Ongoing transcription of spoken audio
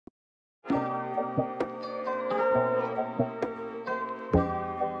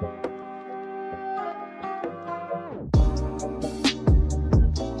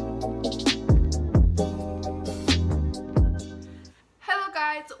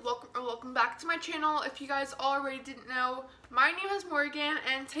welcome back to my channel. If you guys already didn't know, my name is Morgan,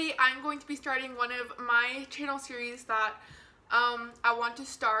 and today I'm going to be starting one of my channel series that I want to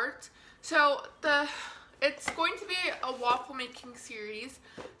start. So it's going to be a waffle making series.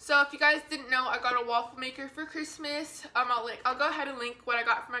 So if you guys didn't know, I got a waffle maker for Christmas. I'll go ahead and link what I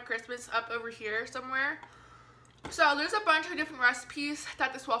got for my Christmas up over here somewhere. So there's a bunch of different recipes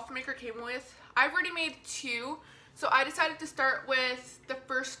that this waffle maker came with. I've already made two. So I decided to start with the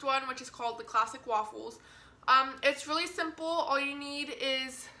first one, which is called the classic waffles. It's really simple. All you need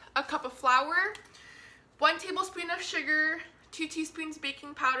is a cup of flour, 1 tablespoon of sugar, 2 teaspoons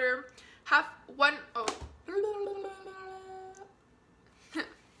baking powder, a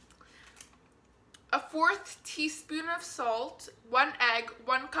 1/4 teaspoon of salt, 1 egg,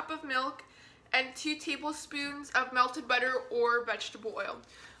 1 cup of milk, and 2 tablespoons of melted butter or vegetable oil.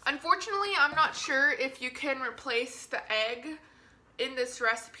 Unfortunately, I'm not sure if you can replace the egg in this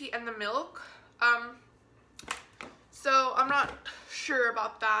recipe and the milk. So I'm not sure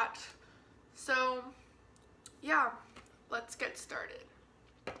about that. So yeah, let's get started.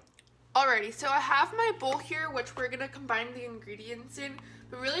 Alrighty, so I have my bowl here, which we're gonna combine the ingredients in.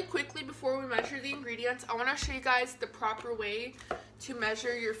 But really quickly, before we measure the ingredients, I wanna show you guys the proper way to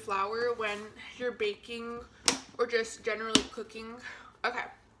measure your flour when you're baking or just generally cooking. Okay.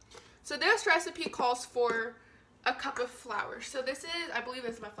 So this recipe calls for a cup of flour. So this is, I believe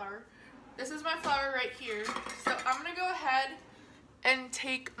this is my flour. This is my flour right here. So I'm going to go ahead and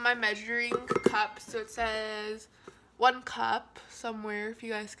take my measuring cup. So it says 1 cup somewhere, if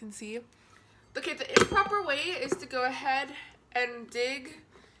you guys can see. Okay, the improper way is to go ahead and dig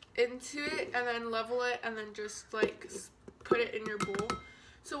into it and then level it and then just like put it in your bowl.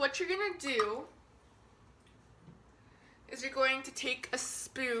 So what you're going to do is you're going to take a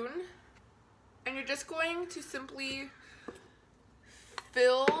spoon and you're just going to simply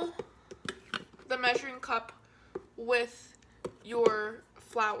fill the measuring cup with your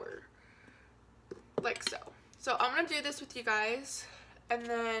flour, like so. So I'm going to do this with you guys, and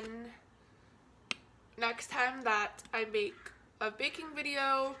then next time that I make a baking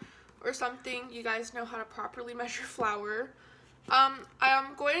video or something, you guys know how to properly measure flour. I'm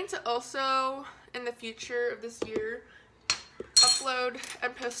going to also, in the future of this year, upload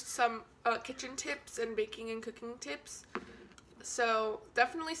and post some kitchen tips and baking and cooking tips, so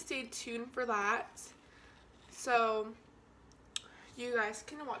definitely stay tuned for that, so you guys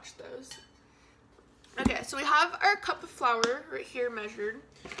can watch those. Okay, so we have our cup of flour right here measured,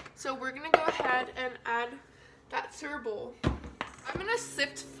 so we're gonna go ahead and add that to our bowl. I'm gonna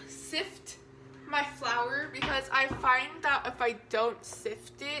sift my flour because I find that if I don't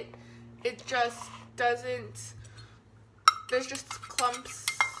sift it, it just doesn't, there's just clumps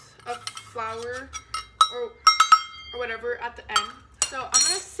of flour or whatever at the end. So I'm going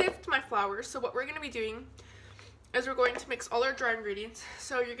to sift my flour. So what we're going to be doing is we're going to mix all our dry ingredients.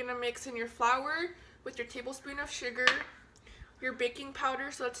 So you're going to mix in your flour with your tablespoon of sugar, your baking powder,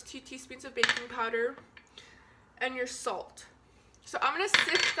 so that's 2 teaspoons of baking powder, and your salt. So I'm going to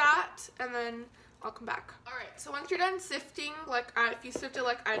sift that and then I'll come back. Alright, so once you're done sifting, if you sift it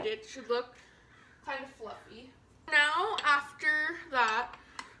like I did, it should look kind of fluffy. Now, after that,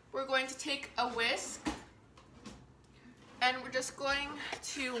 we're going to take a whisk and we're just going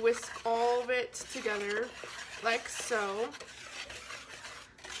to whisk all of it together like so.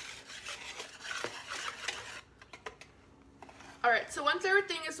 Alright, so once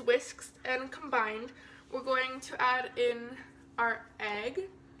everything is whisked and combined, we're going to add in our egg.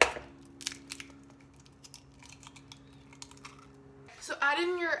 So add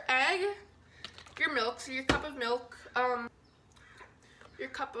in your egg, your milk, so your cup of milk,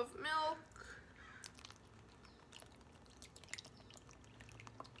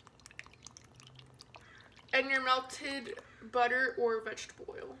 and your melted butter or vegetable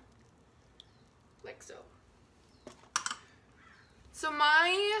oil, like so. So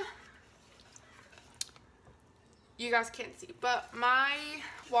you guys can't see, but my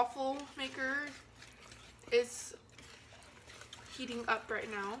waffle maker is heating up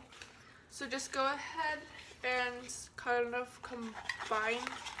right now. So just go ahead and kind of combine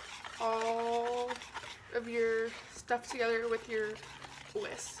all of your stuff together with your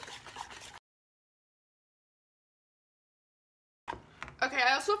whisk. Okay,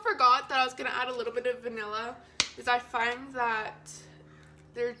 I also forgot that I was going to add a little bit of vanilla because I find that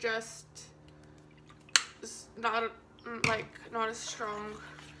they're just not a strong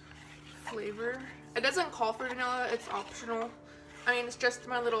flavor. It doesn't call for vanilla, it's optional. I mean, it's just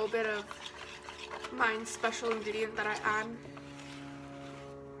my little bit of my special ingredient that I add.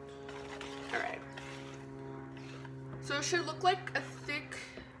 Alright. So it should look like a thick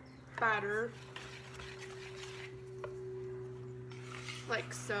batter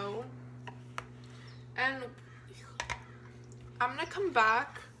like so. And I'm gonna come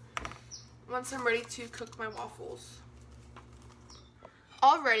back once I'm ready to cook my waffles.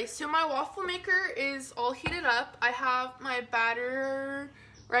 Alrighty, so my waffle maker is all heated up. I have my batter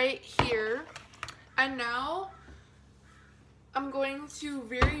right here. And now I'm going to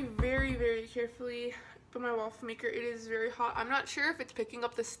very, very, very carefully put my waffle maker. It is very hot. I'm not sure if it's picking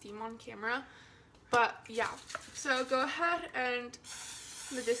up the steam on camera, but yeah. So go ahead and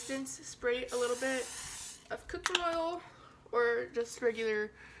in the distance spray a little bit of cooking oil or just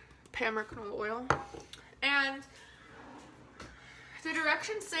regular Pam or canola oil. And the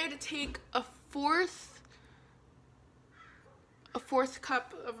directions say to take a fourth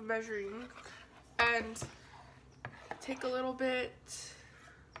cup of measuring and take a little bit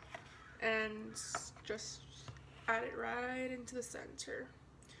and just add it right into the center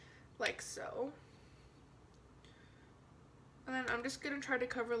like so. And then I'm just gonna try to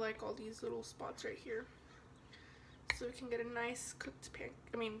cover like all these little spots right here so we can get a nice cooked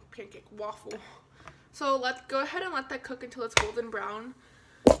pancake waffle. So let's go ahead and let that cook until it's golden brown,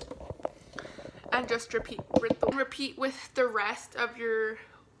 and just repeat with the rest of your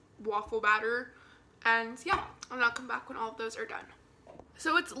waffle batter. And yeah, and I'll come back when all of those are done.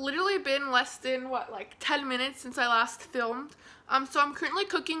 So it's literally been less than what, like 10 minutes since I last filmed. So I'm currently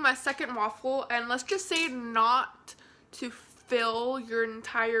cooking my second waffle, and let's just say not to fill your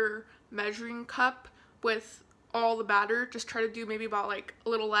entire measuring cup with all the batter. Just try to do maybe about like a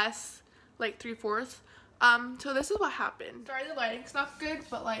little less, like 3/4. So this is what happened. Sorry, the lighting's not good,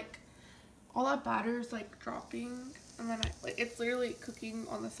 but like all that batter is like dropping, and then it's literally cooking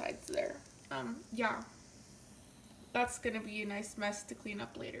on the sides there. Yeah, that's gonna be a nice mess to clean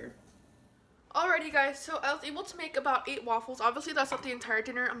up later. Alrighty guys, so I was able to make about 8 waffles. Obviously that's not the entire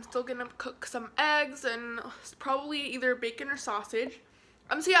dinner. I'm still gonna cook some eggs and probably either bacon or sausage.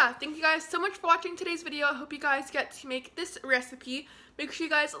 So yeah, thank you guys so much for watching today's video. I hope you guys get to make this recipe. Make sure you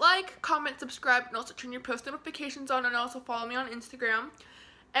guys like, comment, subscribe, and also turn your post notifications on, and also follow me on Instagram.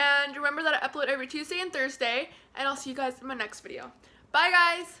 And remember that I upload every Tuesday and Thursday, and I'll see you guys in my next video. Bye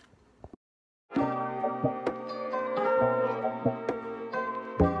guys!